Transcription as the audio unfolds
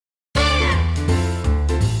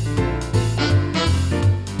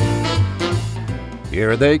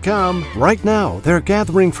Here they come. Right now, they're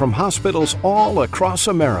gathering from hospitals all across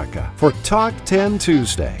America for Talk 10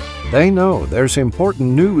 Tuesday. They know there's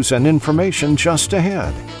important news and information just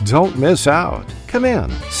ahead. Don't miss out. Come in,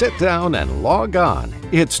 sit down, and log on.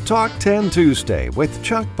 It's Talk 10 Tuesday with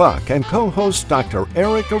Chuck Buck and co-host Dr.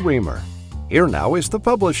 Erica Remer. Here now is the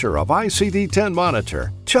publisher of ICD-10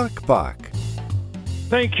 Monitor, Chuck Buck.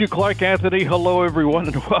 Thank you, Clark Anthony. Hello, everyone,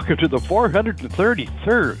 and welcome to the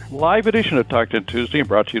 433rd live edition of Talk 10 Tuesday, and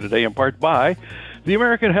brought to you today in part by the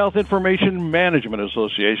American Health Information Management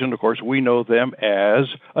Association. Of course, we know them as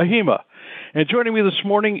AHIMA. And joining me this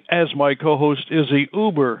morning as my co-host is the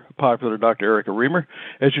uber-popular Dr. Erica Remer.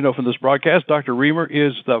 As you know from this broadcast, Dr. Remer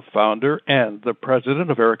is the founder and the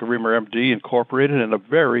president of Erica Remer, MD, Incorporated. And a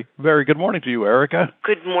very, very good morning to you, Erica.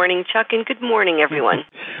 Good morning, Chuck, and good morning, everyone.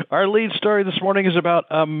 Our lead story this morning is about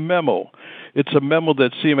a memo. It's a memo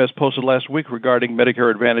that CMS posted last week regarding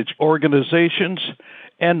Medicare Advantage organizations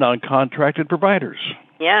and non-contracted providers.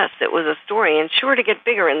 Yes, it was a story, and sure to get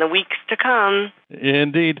bigger in the weeks to come.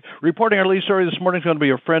 Indeed. Reporting our lead story this morning is going to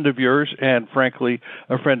be a friend of yours, and frankly,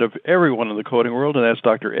 a friend of everyone in the coding world, and that's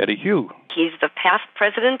Dr. Eddie Hugh. He's the past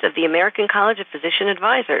president of the American College of Physician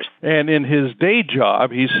Advisors. And in his day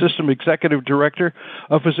job, he's System Executive Director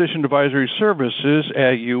of Physician Advisory Services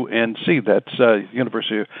at UNC. That's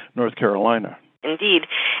University of North Carolina. Indeed.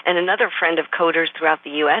 And another friend of coders throughout the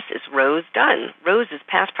U.S. is Rose Dunn. Rose is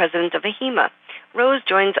past president of AHIMA. Rose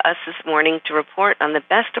joins us this morning to report on the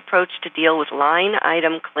best approach to deal with line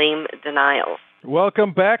item claim denials.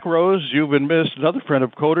 Welcome back, Rose. You've been missed. Another friend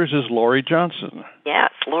of coders is Laurie Johnson. Yes,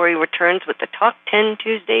 Laurie returns with the Talk 10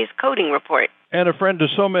 Tuesdays coding report. And a friend to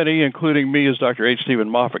so many, including me, is Dr. H. Stephen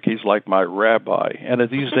Moffic. He's like my rabbi. And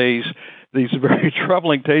these days, these very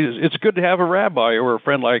troubling days, it's good to have a rabbi or a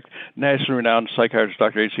friend like nationally renowned psychiatrist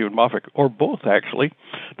Dr. H. Stephen Moffic, or both, actually.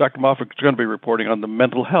 Dr. Moffic is going to be reporting on the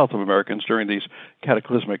mental health of Americans during these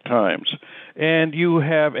cataclysmic times. And you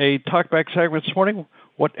have a TalkBack segment this morning.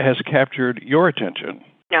 What has captured your attention?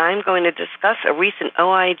 Now, I'm going to discuss a recent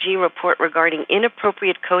OIG report regarding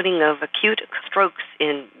inappropriate coding of acute strokes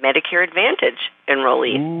in Medicare Advantage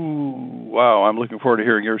enrollees. Ooh, wow, I'm looking forward to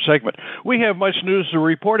hearing your segment. We have much news to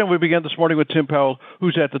report, and we begin this morning with Tim Powell,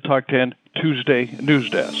 who's at the Talk 10 Tuesday News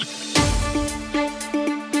Desk.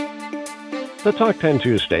 The Talk 10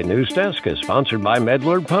 Tuesday News Desk is sponsored by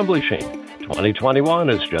Medlearn Publishing. 2021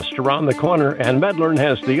 is just around the corner, and Medlearn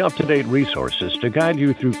has the up-to-date resources to guide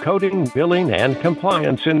you through coding, billing, and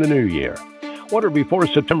compliance in the new year. Order before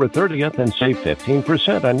September 30th and save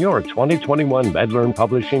 15% on your 2021 Medlearn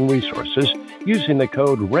Publishing resources using the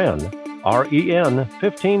code REN, R-E-N,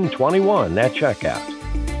 1521 at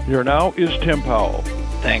checkout. Here now is Tim Powell.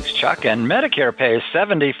 Thanks, Chuck. And Medicare pays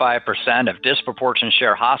 75% of disproportionate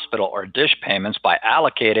share hospital or DSH payments by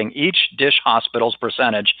allocating each DSH hospital's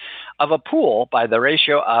percentage of a pool by the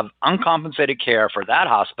ratio of uncompensated care for that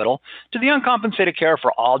hospital to the uncompensated care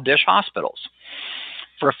for all DSH hospitals.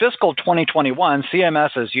 For fiscal 2021,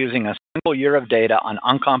 CMS is using a single year of data on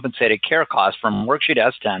uncompensated care costs from Worksheet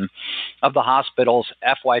S10 of the hospital's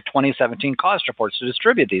FY 2017 cost reports to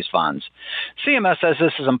distribute these funds. CMS says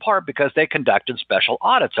this is in part because they conducted special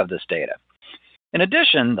audits of this data. In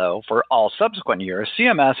addition, though, for all subsequent years,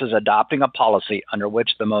 CMS is adopting a policy under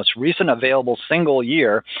which the most recent available single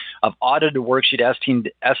year of audited Worksheet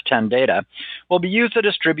S10 data will be used to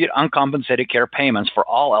distribute uncompensated care payments for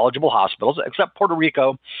all eligible hospitals except Puerto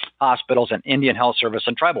Rico hospitals and Indian Health Service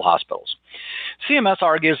and tribal hospitals. CMS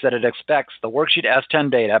argues that it expects the Worksheet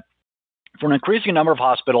S10 data for an increasing number of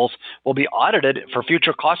hospitals will be audited for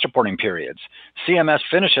future cost reporting periods. CMS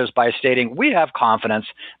finishes by stating, "We have confidence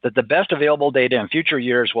that the best available data in future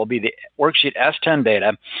years will be the Worksheet S10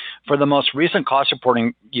 data for the most recent cost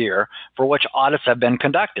reporting year for which audits have been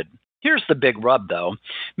conducted." Here's the big rub, though.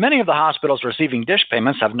 Many of the hospitals receiving DSH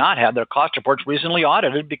payments have not had their cost reports recently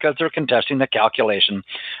audited because they're contesting the calculation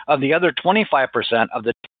of the other 25% of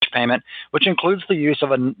the DSH payment, which includes the use of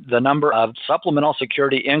the number of Supplemental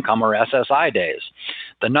Security Income, or SSI days.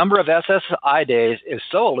 The number of SSI days is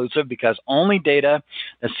so elusive because only data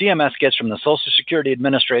that CMS gets from the Social Security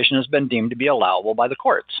Administration has been deemed to be allowable by the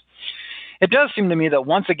courts. It does seem to me that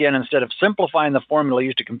once again, instead of simplifying the formula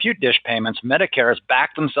used to compute DSH payments, Medicare has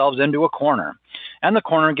backed themselves into a corner, and the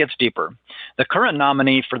corner gets deeper. The current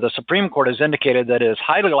nominee for the Supreme Court has indicated that it is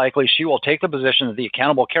highly likely she will take the position that the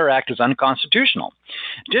Accountable Care Act is unconstitutional.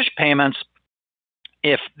 DSH payments,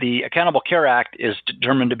 if the Accountable Care Act is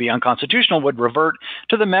determined to be unconstitutional, would revert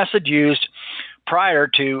to the method used prior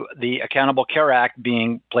to the Accountable Care Act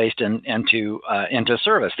being placed into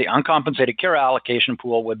service. The uncompensated care allocation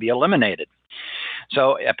pool would be eliminated.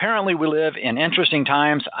 So apparently we live in interesting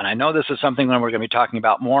times, and I know this is something that we're going to be talking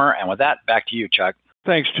about more. And with that, back to you, Chuck.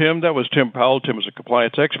 Thanks, Tim. That was Tim Powell. Tim is a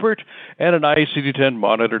compliance expert and an ICD-10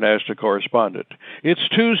 Monitor National Correspondent. It's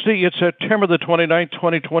Tuesday. It's September the 29th,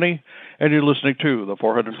 2020, and you're listening to the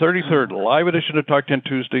 433rd live edition of Talk 10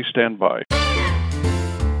 Tuesday. Stand by.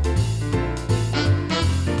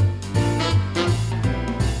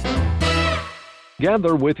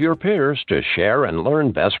 Gather with your peers to share and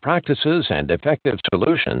learn best practices and effective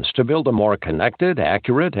solutions to build a more connected,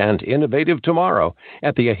 accurate, and innovative tomorrow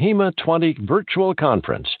at the AHIMA 20 Virtual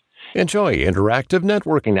Conference. Enjoy interactive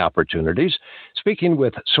networking opportunities, speaking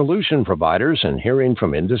with solution providers and hearing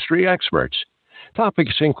from industry experts.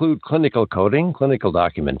 Topics include clinical coding, clinical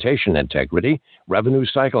documentation integrity, revenue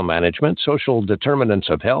cycle management, social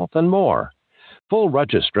determinants of health, and more. Full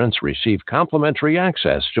registrants receive complimentary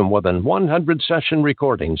access to more than 100 session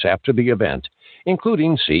recordings after the event,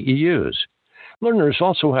 including CEUs. Learners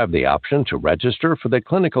also have the option to register for the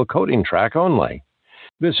clinical coding track only.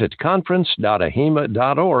 Visit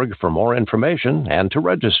conference.ahima.org for more information and to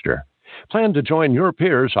register. Plan to join your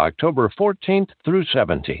peers October 14th through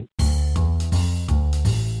 17th.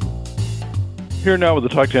 Here now with the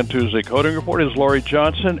Talk 10 Tuesday Coding Report is Laurie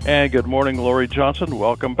Johnson. And good morning, Laurie Johnson.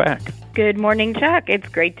 Welcome back. Good morning, Chuck. It's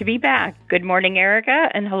great to be back. Good morning, Erica,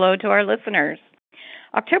 and hello to our listeners.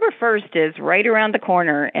 October 1st is right around the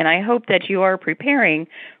corner, and I hope that you are preparing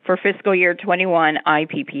for fiscal year 21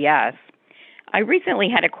 IPPS. I recently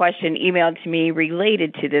had a question emailed to me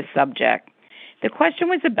related to this subject. The question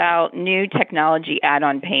was about new technology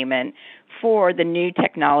add-on payment for the new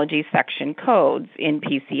technology section codes in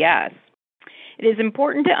PCS. It is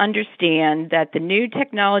important to understand that the new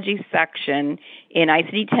technology section in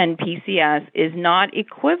ICD-10 PCS is not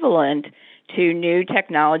equivalent to new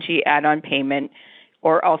technology add-on payment,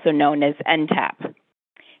 or also known as NTAP.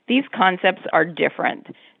 These concepts are different.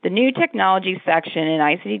 The new technology section in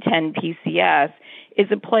ICD-10 PCS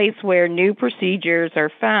is a place where new procedures are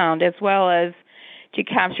found, as well as to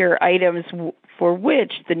capture items for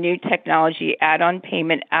which the new technology add-on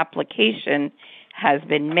payment application has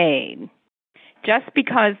been made. Just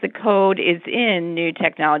because the code is in new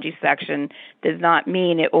technology section does not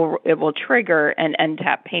mean it will trigger an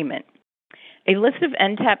NTAP payment. A list of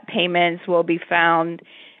NTAP payments will be found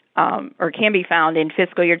or can be found in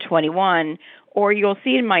fiscal year 21, or you'll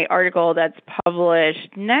see in my article that's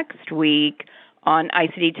published next week on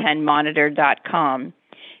ICD10monitor.com.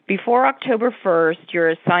 Before October 1st, your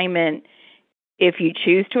assignment, if you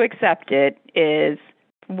choose to accept it, is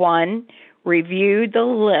 1, review the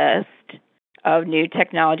list of new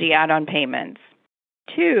technology add-on payments.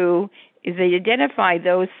 2 is to identify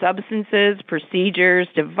those substances, procedures,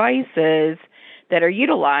 devices that are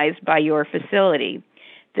utilized by your facility.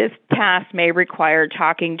 This task may require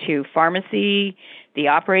talking to pharmacy, the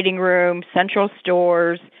operating room, central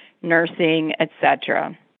stores, nursing,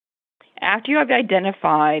 etc. After you have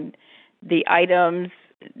identified the items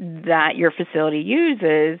that your facility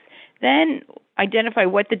uses, then identify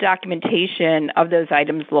what the documentation of those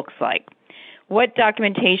items looks like. What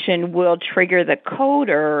documentation will trigger the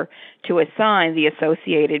coder to assign the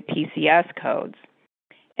associated PCS codes?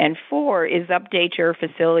 And 4 is update your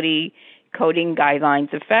facility coding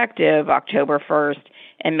guidelines effective October 1st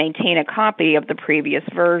and maintain a copy of the previous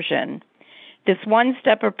version. This one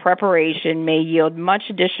step of preparation may yield much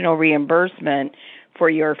additional reimbursement for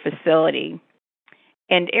your facility.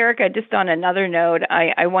 And Erica, just on another note,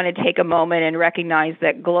 I want to take a moment and recognize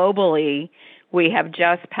that globally, we have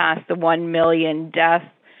just passed the 1 million deaths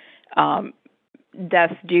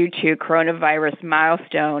due to coronavirus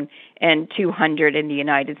milestone, and 200 in the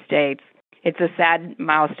United States. It's a sad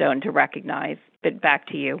milestone to recognize, but back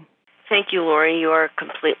to you. Thank you, Laurie. You are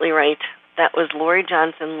completely right. That was Laurie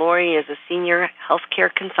Johnson. Laurie is a senior healthcare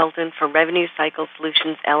consultant for Revenue Cycle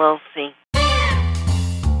Solutions, LLC.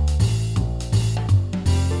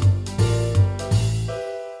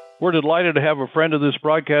 We're delighted to have a friend of this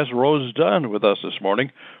broadcast, Rose Dunn, with us this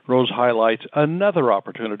morning. Rose highlights another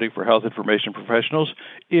opportunity for health information professionals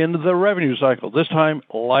in the revenue cycle, this time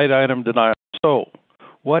line item denial. So,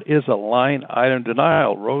 what is a line item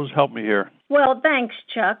denial? Rose, help me here. Well, thanks,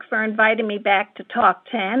 Chuck, for inviting me back to Talk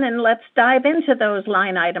 10, and let's dive into those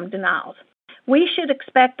line item denials. We should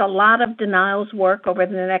expect a lot of denials work over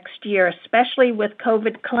the next year, especially with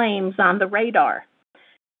COVID claims on the radar.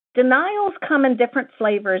 Denials come in different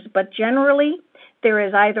flavors, but generally there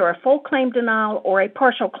is either a full claim denial or a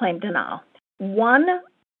partial claim denial. One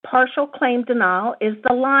partial claim denial is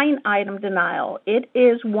the line item denial. It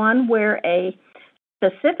is one where a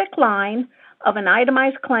specific line of an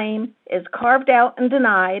itemized claim is carved out and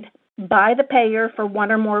denied by the payer for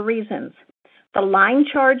one or more reasons. The line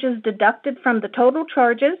charge is deducted from the total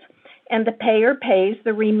charges, and the payer pays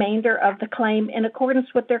the remainder of the claim in accordance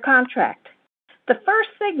with their contract. The first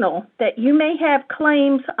signal that you may have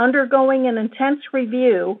claims undergoing an intense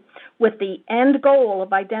review with the end goal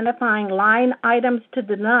of identifying line items to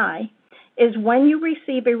deny is when you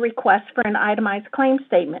receive a request for an itemized claim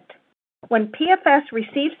statement. When PFS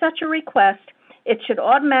receives such a request, it should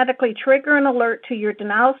automatically trigger an alert to your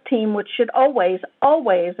denials team, which should always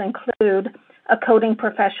include a coding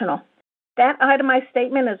professional. That itemized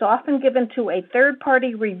statement is often given to a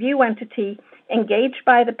third-party review entity engaged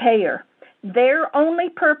by the payer. Their only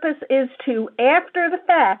purpose is to, after the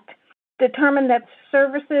fact, determine that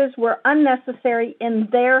services were unnecessary in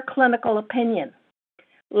their clinical opinion.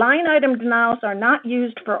 Line item denials are not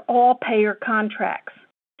used for all payer contracts.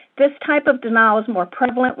 This type of denial is more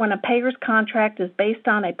prevalent when a payer's contract is based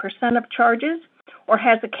on a percent of charges or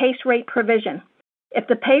has a case rate provision. If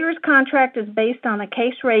the payer's contract is based on a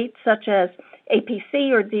case rate such as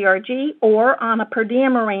APC or DRG or on a per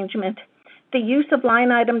diem arrangement, the use of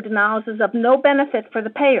line item denials is of no benefit for the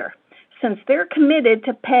payer, since they're committed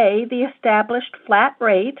to pay the established flat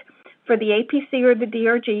rate for the APC or the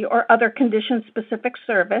DRG or other condition-specific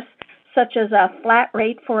service, such as a flat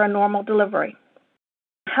rate for a normal delivery.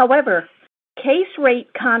 However, case rate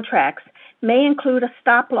contracts may include a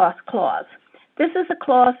stop-loss clause. This is a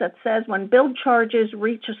clause that says when billed charges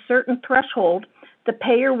reach a certain threshold, the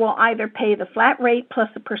payer will either pay the flat rate plus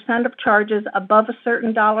a percent of charges above a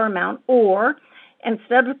certain dollar amount, or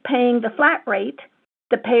instead of paying the flat rate,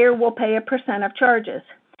 the payer will pay a percent of charges.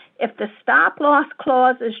 If the stop-loss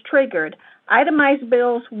clause is triggered, itemized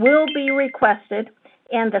bills will be requested,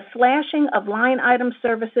 and the slashing of line item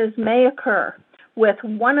services may occur, with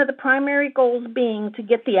one of the primary goals being to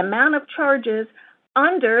get the amount of charges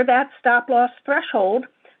under that stop-loss threshold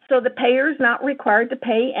so the payer is not required to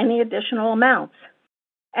pay any additional amounts.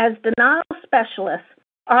 As denial specialists,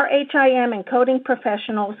 our HIM and coding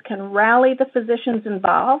professionals can rally the physicians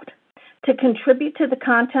involved to contribute to the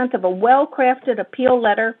content of a well-crafted appeal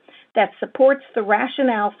letter that supports the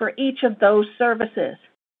rationale for each of those services.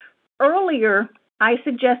 Earlier, I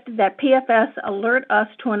suggested that PFS alert us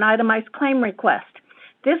to an itemized claim request.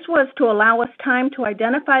 This was to allow us time to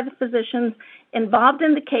identify the physicians involved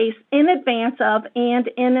in the case in advance of and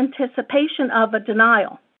in anticipation of a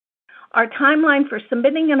denial. Our timeline for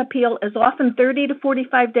submitting an appeal is often 30 to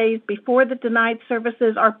 45 days before the denied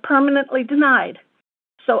services are permanently denied,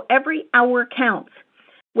 so every hour counts.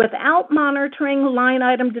 Without monitoring line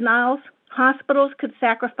item denials, hospitals could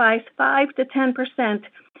sacrifice 5 to 10%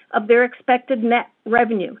 of their expected net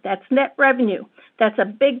revenue. That's net revenue. That's a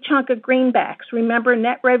big chunk of greenbacks. Remember,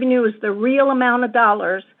 net revenue is the real amount of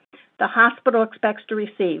dollars the hospital expects to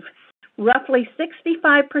receive. Roughly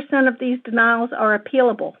 65% of these denials are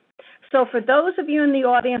appealable. So for those of you in the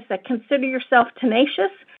audience that consider yourself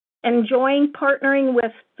tenacious, enjoying partnering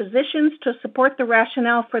with physicians to support the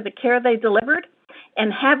rationale for the care they delivered,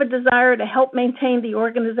 and have a desire to help maintain the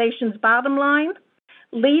organization's bottom line,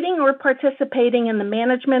 leading or participating in the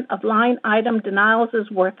management of line item denials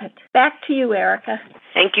is worth it. Back to you, Erica.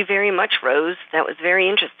 Thank you very much, Rose. That was very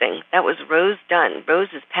interesting. That was Rose Dunn. Rose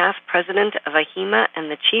is past president of AHIMA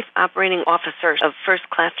and the chief operating officer of First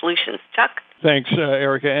Class Solutions. Chuck? Thanks,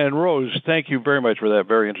 Erica. And Rose, thank you very much for that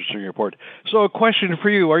very interesting report. So a question for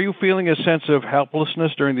you. Are you feeling a sense of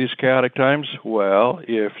helplessness during these chaotic times? Well,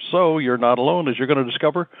 if so, you're not alone, as you're going to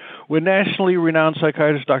discover when nationally renowned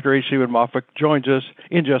psychiatrist Dr. H. Stephen Moffic joins us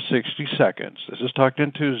in just 60 seconds. This is Talk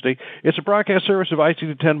 10 Tuesday. It's a broadcast service of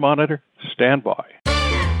ICD-10 Monitor. Stand by.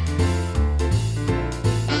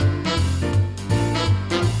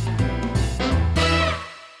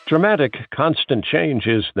 Dramatic, constant change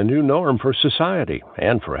is the new norm for society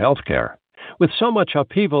and for healthcare. With so much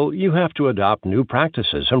upheaval, you have to adopt new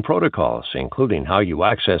practices and protocols, including how you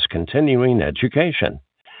access continuing education.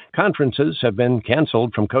 Conferences have been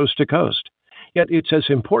canceled from coast to coast. Yet it's as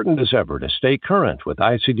important as ever to stay current with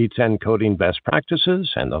ICD-10 coding best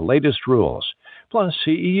practices and the latest rules. Plus,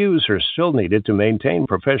 CEUs are still needed to maintain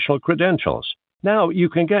professional credentials. Now you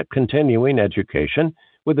can get continuing education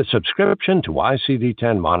with a subscription to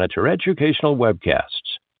ICD-10 Monitor educational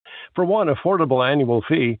webcasts. For one affordable annual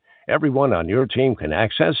fee, everyone on your team can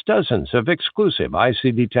access dozens of exclusive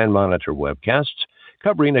ICD-10 Monitor webcasts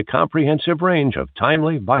covering a comprehensive range of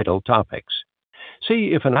timely, vital topics.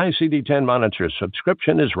 See if an ICD-10 Monitor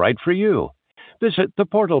subscription is right for you. Visit the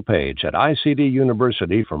portal page at ICD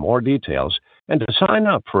University for more details and to sign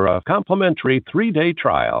up for a complimentary 3-day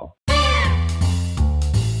trial.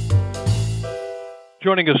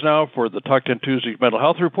 Joining us now for the Talk 10 Tuesday Mental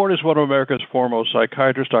Health Report is one of America's foremost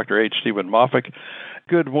psychiatrists, Dr. H. Stephen Moffic.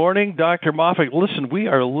 Good morning, Dr. Moffic. Listen, we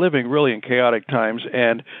are living really in chaotic times,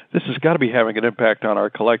 and this has got to be having an impact on our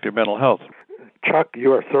collective mental health. Chuck,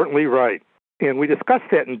 you are certainly right. And we discussed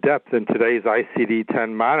that in depth in today's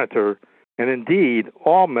ICD-10 monitor. And indeed,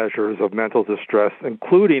 all measures of mental distress,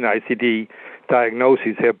 including ICD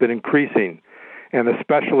diagnoses, have been increasing, and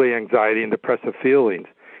especially anxiety and depressive feelings.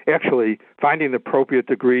 Actually, finding the appropriate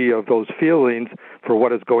degree of those feelings for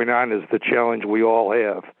what is going on is the challenge we all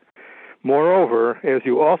have. Moreover, as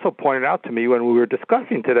you also pointed out to me when we were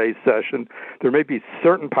discussing today's session, there may be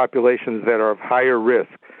certain populations that are of higher risk,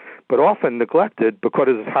 but often neglected because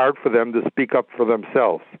it is hard for them to speak up for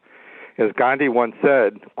themselves. As Gandhi once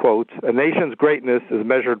said, quote, "A nation's greatness is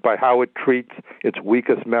measured by how it treats its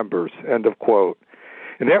weakest members," end of quote.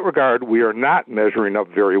 In that regard, we are not measuring up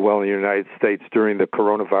very well in the United States during the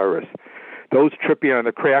coronavirus. Those tripping on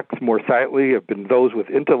the cracks more silently have been those with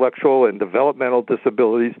intellectual and developmental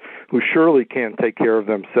disabilities who surely can't take care of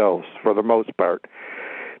themselves for the most part.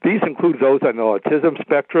 These include those on the autism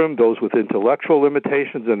spectrum, those with intellectual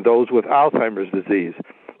limitations, and those with Alzheimer's disease.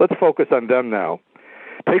 Let's focus on them now.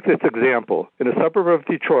 Take this example. In a suburb of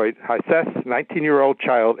Detroit, Hisseth's 19-year-old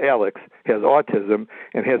child, Alex, has autism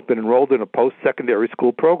and has been enrolled in a post-secondary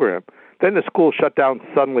school program. Then the school shut down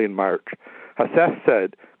suddenly in March. Hisseth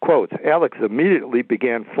said, quote, "Alex immediately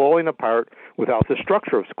began falling apart without the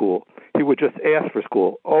structure of school. He would just ask for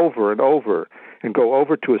school over and over and go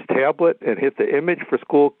over to his tablet and hit the image for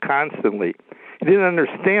school constantly. He didn't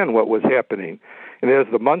understand what was happening. And as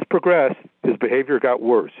the months progressed, his behavior got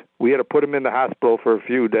worse. We had to put him in the hospital for a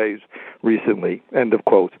few days recently," end of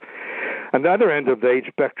quote. On the other end of the age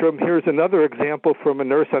spectrum, here's another example from a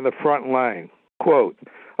nurse on the front line. Quote,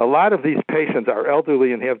 "A lot of these patients are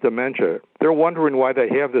elderly and have dementia. They're wondering why they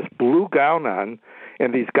have this blue gown on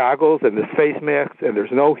and these goggles and this face mask, and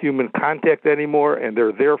there's no human contact anymore, and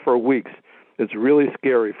they're there for weeks. It's really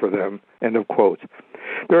scary for them," end of quote.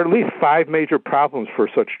 There are at least 5 major problems for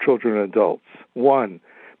such children and adults. 1,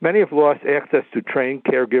 many have lost access to trained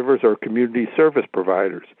caregivers or community service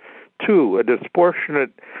providers. 2, a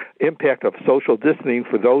disproportionate impact of social distancing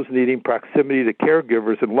for those needing proximity to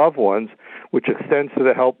caregivers and loved ones, which extends to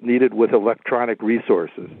the help needed with electronic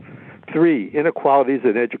resources. 3, inequalities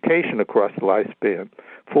in education across the lifespan.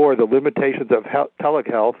 4, the limitations of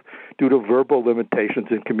telehealth due to verbal limitations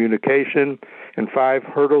in communication. And 5,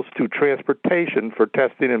 hurdles to transportation for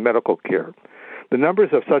testing and medical care. The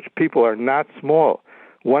numbers of such people are not small.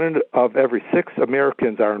 1 of every 6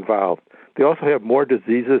 Americans are involved. They also have more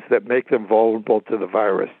diseases that make them vulnerable to the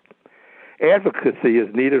virus. Advocacy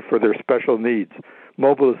is needed for their special needs.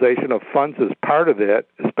 Mobilization of funds is part of that,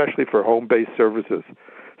 especially for home-based services.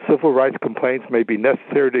 Civil rights complaints may be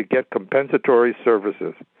necessary to get compensatory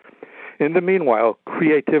services. In the meanwhile,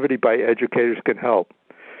 creativity by educators can help.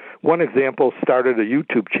 One example started a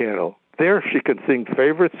YouTube channel. There she can sing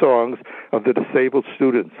favorite songs of the disabled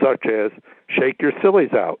students, such as "Shake Your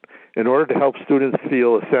Sillies Out," in order to help students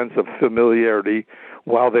feel a sense of familiarity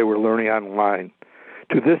while they were learning online.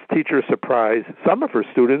 To this teacher's surprise, some of her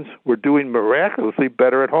students were doing miraculously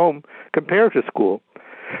better at home compared to school.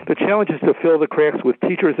 The challenge is to fill the cracks with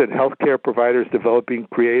teachers and healthcare providers developing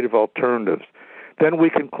creative alternatives. Then we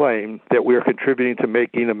can claim that we are contributing to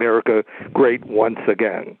making America great once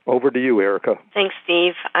again. Over to you, Erica. Thanks,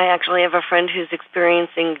 Steve. I actually have a friend who's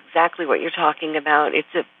experiencing exactly what you're talking about.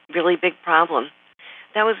 It's a really big problem.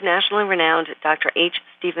 That was nationally renowned Dr. H.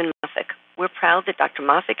 Stephen Moffic. We're proud that Dr.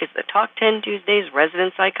 Moffic is the Talk 10 Tuesdays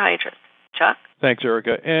resident psychiatrist. Chuck? Thanks,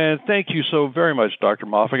 Erica. And thank you so very much, Dr.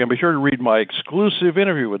 Moffic. And be sure to read my exclusive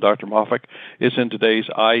interview with Dr. Moffic. It's in today's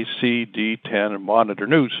ICD-10 Monitor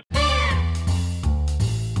News.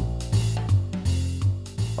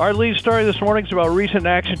 Our lead story this morning is about recent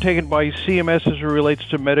action taken by CMS as it relates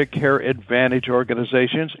to Medicare Advantage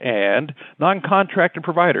organizations and non-contracted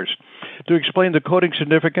providers. To explain the coding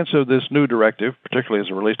significance of this new directive, particularly as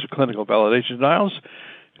it relates to clinical validation denials,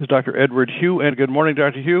 is Dr. Edward Hugh. And good morning,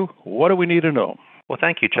 Dr. Hugh. What do we need to know? Well,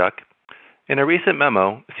 thank you, Chuck. In a recent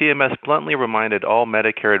memo, CMS bluntly reminded all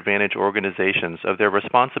Medicare Advantage organizations of their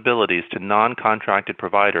responsibilities to non-contracted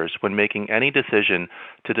providers when making any decision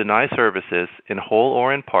to deny services in whole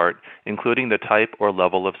or in part, including the type or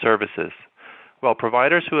level of services. While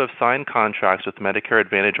providers who have signed contracts with Medicare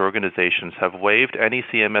Advantage organizations have waived any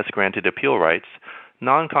CMS-granted appeal rights,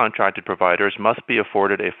 non-contracted providers must be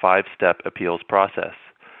afforded a 5-step appeals process.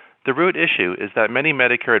 The root issue is that many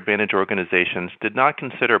Medicare Advantage organizations did not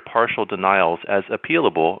consider partial denials as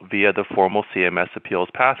appealable via the formal CMS appeals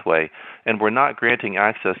pathway and were not granting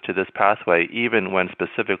access to this pathway even when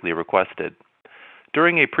specifically requested.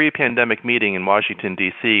 During a pre-pandemic meeting in Washington,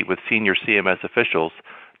 D.C. with senior CMS officials,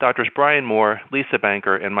 Drs. Brian Moore, Lisa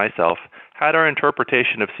Banker, and myself had our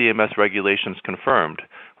interpretation of CMS regulations confirmed.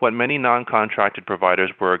 What many non-contracted providers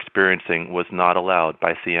were experiencing was not allowed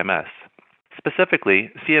by CMS. Specifically,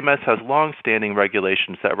 CMS has long-standing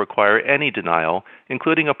regulations that require any denial,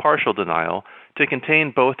 including a partial denial, to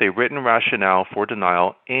contain both a written rationale for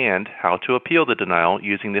denial and how to appeal the denial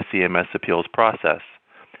using the CMS appeals process.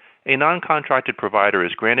 A non-contracted provider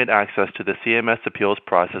is granted access to the CMS appeals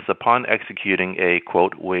process upon executing a,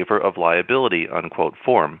 quote, waiver of liability, unquote,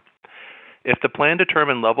 form. If the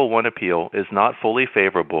plan-determined Level 1 appeal is not fully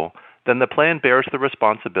favorable, then the plan bears the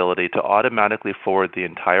responsibility to automatically forward the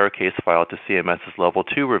entire case file to CMS's Level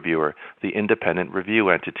 2 reviewer, the independent review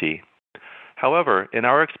entity. However, in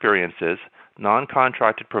our experiences,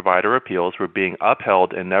 non-contracted provider appeals were being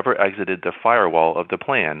upheld and never exited the firewall of the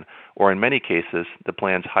plan, or in many cases, the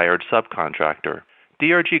plan's hired subcontractor.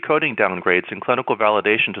 DRG coding downgrades and clinical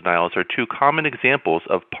validation denials are two common examples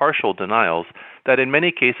of partial denials that in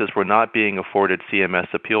many cases were not being afforded CMS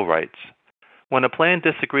appeal rights. When a plan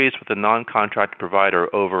disagrees with a non-contracted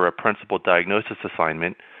provider over a principal diagnosis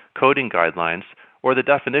assignment, coding guidelines, or the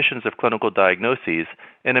definitions of clinical diagnoses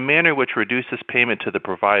in a manner which reduces payment to the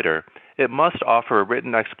provider, it must offer a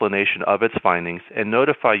written explanation of its findings and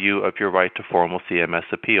notify you of your right to formal CMS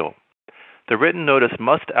appeal. The written notice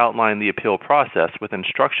must outline the appeal process with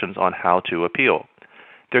instructions on how to appeal.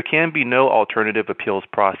 There can be no alternative appeals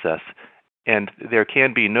process, and there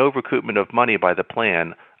can be no recoupment of money by the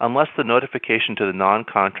plan unless the notification to the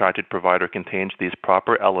non-contracted provider contains these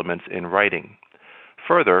proper elements in writing.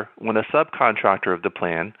 Further, when a subcontractor of the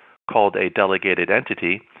plan, called a delegated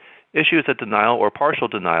entity, issues a denial or partial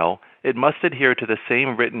denial, it must adhere to the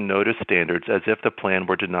same written notice standards as if the plan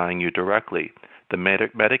were denying you directly. The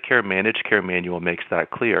Medicare Managed Care Manual makes that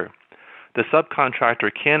clear. The subcontractor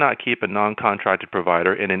cannot keep a non-contracted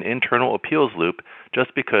provider in an internal appeals loop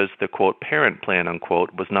just because the, quote, parent plan,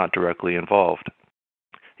 unquote, was not directly involved.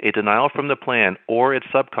 A denial from the plan or its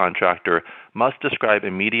subcontractor must describe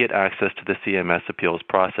immediate access to the CMS appeals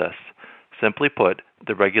process. Simply put,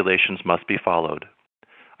 the regulations must be followed.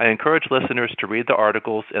 I encourage listeners to read the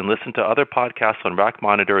articles and listen to other podcasts on RAC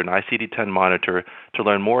Monitor and ICD-10 Monitor to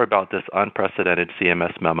learn more about this unprecedented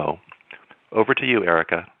CMS memo. Over to you,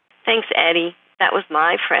 Erica. Thanks, Eddie. That was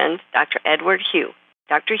my friend, Dr. Edward Hugh.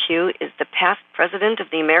 Dr. Hugh is the past president of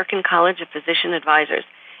the American College of Physician Advisors.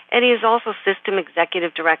 Eddie is also System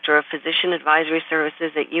Executive Director of Physician Advisory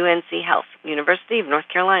Services at UNC Health, University of North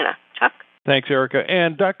Carolina. Chuck? Thanks, Erica.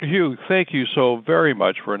 And Dr. Hugh, thank you so very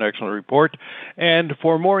much for an excellent report. And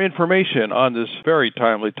for more information on this very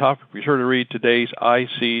timely topic, be sure to read today's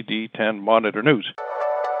ICD-10 Monitor News.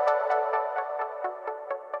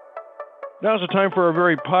 Now's the time for a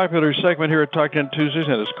very popular segment here at Talk 10 Tuesdays,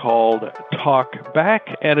 and it's called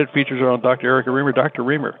TalkBack, and it features our own Dr. Erica Remer. Dr.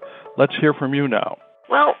 Remer, let's hear from you now.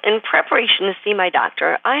 Well, in preparation to see my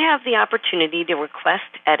doctor, I have the opportunity to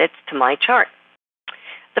request edits to my chart.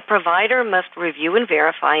 The provider must review and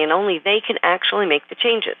verify, and only they can actually make the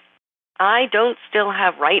changes. I don't still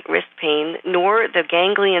have right wrist pain, nor the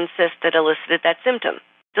ganglion cyst that elicited that symptom.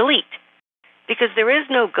 Delete. Because there is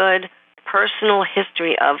no good personal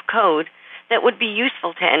history of code that would be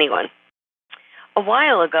useful to anyone. A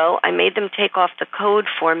while ago, I made them take off the code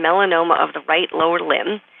for melanoma of the right lower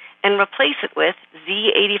limb and replace it with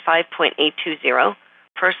Z85.820,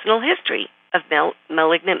 personal history of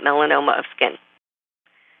malignant melanoma of skin.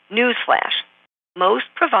 Newsflash, most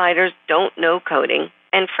providers don't know coding,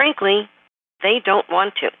 and frankly, they don't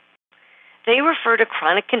want to. They refer to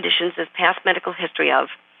chronic conditions as past medical history of,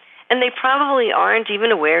 and they probably aren't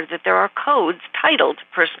even aware that there are codes titled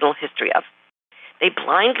personal history of. They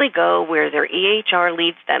blindly go where their EHR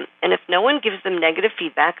leads them, and if no one gives them negative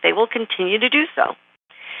feedback, they will continue to do so.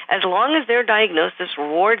 As long as their diagnosis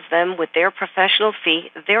rewards them with their professional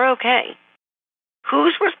fee, they're okay.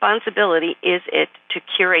 Whose responsibility is it to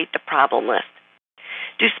curate the problem list?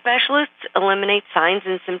 Do specialists eliminate signs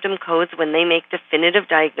and symptom codes when they make definitive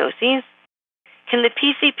diagnoses? Can the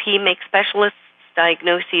PCP make specialists'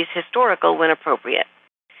 diagnoses historical when appropriate?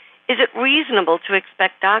 Is it reasonable to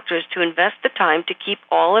expect doctors to invest the time to keep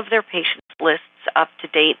all of their patients' lists up to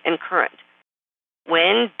date and current?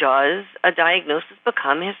 When does a diagnosis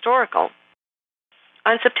become historical?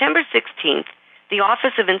 On September 16th, the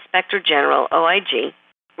Office of Inspector General, OIG,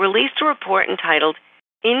 released a report entitled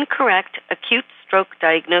Incorrect Acute Stroke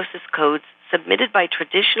Diagnosis Codes Submitted by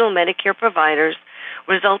Traditional Medicare Providers,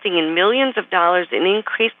 Resulting in Millions of Dollars in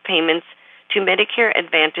Increased Payments to Medicare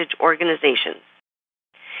Advantage Organizations.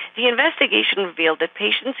 The investigation revealed that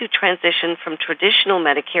patients who transitioned from traditional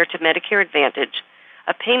Medicare to Medicare Advantage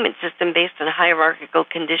a payment system based on hierarchical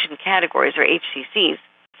condition categories, or HCCs,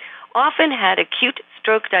 often had acute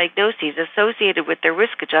stroke diagnoses associated with their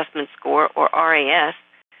risk adjustment score, or RAS,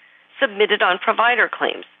 submitted on provider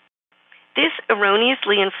claims. This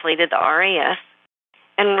erroneously inflated the RAS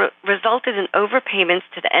and resulted in overpayments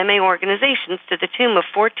to the MA organizations to the tune of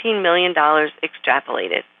 $14 million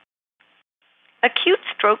extrapolated. Acute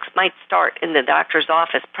strokes might start in the doctor's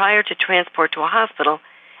office prior to transport to a hospital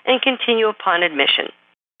and continue upon admission.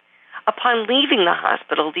 Upon leaving the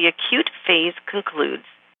hospital, the acute phase concludes,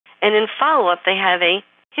 and in follow-up, they have a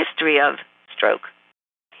history of stroke.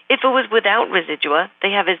 If it was without residua,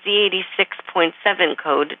 they have a Z86.7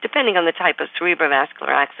 code, depending on the type of cerebrovascular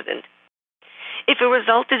accident. If it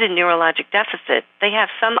resulted in neurologic deficit, they have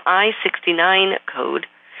some I69 code,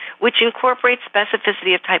 which incorporates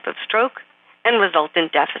specificity of type of stroke and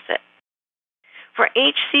resultant deficit. For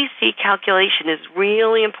HCC calculation, it is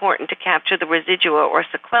really important to capture the residua or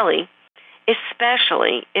sequelae,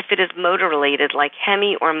 especially if it is motor-related like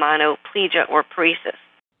hemi or monoplegia or paresis.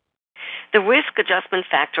 The risk adjustment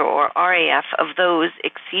factor, or RAF, of those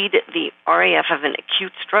exceed the RAF of an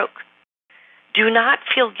acute stroke. Do not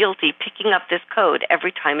feel guilty picking up this code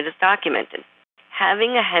every time it is documented.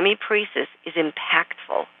 Having a hemiparesis is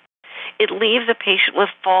impactful. It leaves a patient with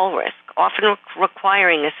fall risk, often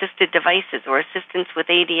requiring assisted devices or assistance with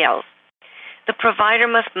ADLs. The provider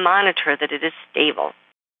must monitor that it is stable.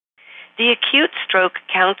 The acute stroke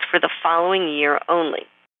counts for the following year only.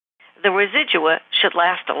 The residua should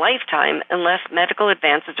last a lifetime unless medical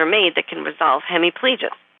advances are made that can resolve hemiplegia.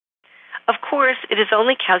 Of course, it is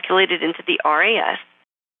only calculated into the RAS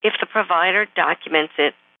if the provider documents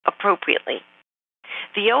it appropriately.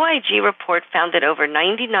 The OIG report found that over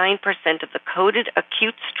 99% of the coded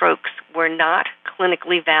acute strokes were not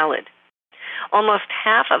clinically valid. Almost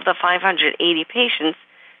half of the 580 patients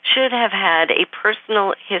should have had a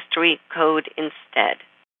personal history code instead.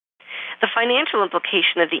 The financial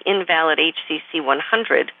implication of the invalid HCC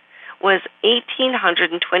 100 was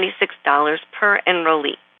 $1,826 per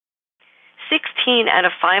enrollee. 16 out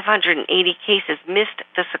of 580 cases missed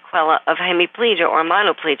the sequela of hemiplegia or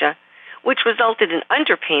monoplegia, which resulted in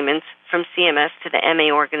underpayments from CMS to the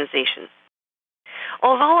MA organizations.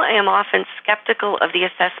 Although I am often skeptical of the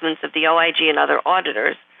assessments of the OIG and other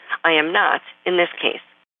auditors, I am not in this case.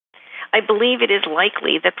 I believe it is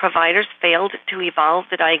likely that providers failed to evolve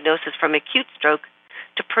the diagnosis from acute stroke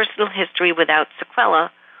to personal history without sequela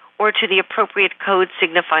or to the appropriate code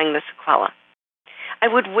signifying the sequela. I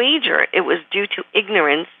would wager it was due to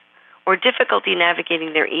ignorance or difficulty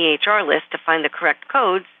navigating their EHR list to find the correct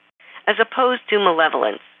codes, as opposed to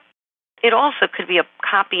malevolence. It also could be a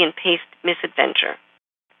copy and paste misadventure.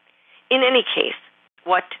 In any case,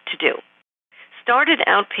 what to do? Start an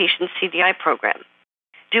outpatient CDI program.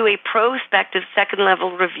 Do a prospective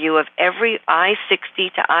second-level review of every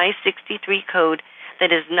I-60 to I-63 code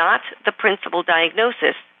that is not the principal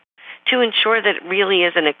diagnosis to ensure that it really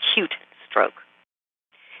is an acute stroke.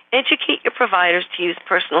 Educate your providers to use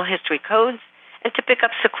personal history codes and to pick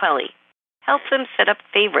up sequelae. Help them set up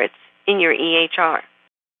favorites in your EHR.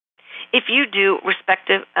 If you do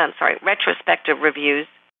retrospective reviews,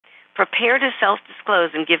 prepare to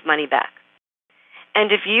self-disclose and give money back.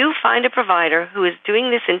 And if you find a provider who is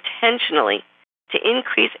doing this intentionally to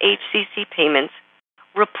increase HCC payments,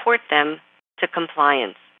 report them to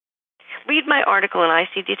compliance. Read my article in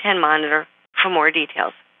ICD-10 Monitor for more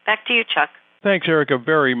details. Back to you, Chuck. Thanks, Erica,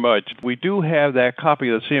 very much. We do have that copy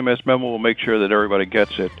of the CMS memo. We'll make sure that everybody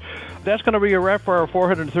gets it. That's going to be a wrap for our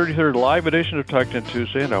 433rd live edition of Talk 10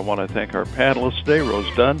 Tuesday, and I want to thank our panelists today, Rose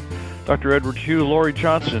Dunn, Dr. Edward Hugh, Laurie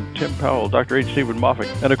Johnson, Tim Powell, Dr. H. Stephen Moffic,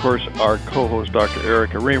 and, of course, our co-host, Dr.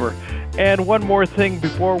 Erica Remer. And one more thing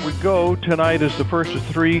before we go. Tonight is the first of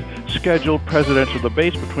 3 scheduled presidential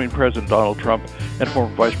debates between President Donald Trump and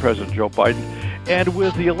former Vice President Joe Biden. And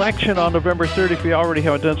with the election on November 3rd, if you already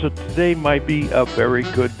haven't done so, today might be a very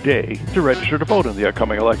good day to register to vote in the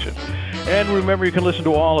upcoming election. And remember, you can listen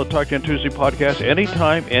to all the Talk 10 Tuesday podcasts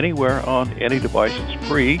anytime, anywhere, on any device. It's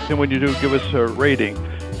free. And when you do, give us a rating.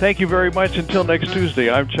 Thank you very much. Until next Tuesday,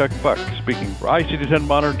 I'm Chuck Buck, speaking for ICD-10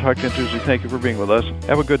 Monitor and Talk 10 Tuesday. Thank you for being with us.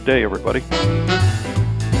 Have a good day, everybody.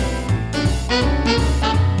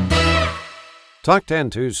 Talk 10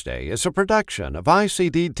 Tuesday is a production of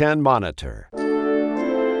ICD-10 Monitor.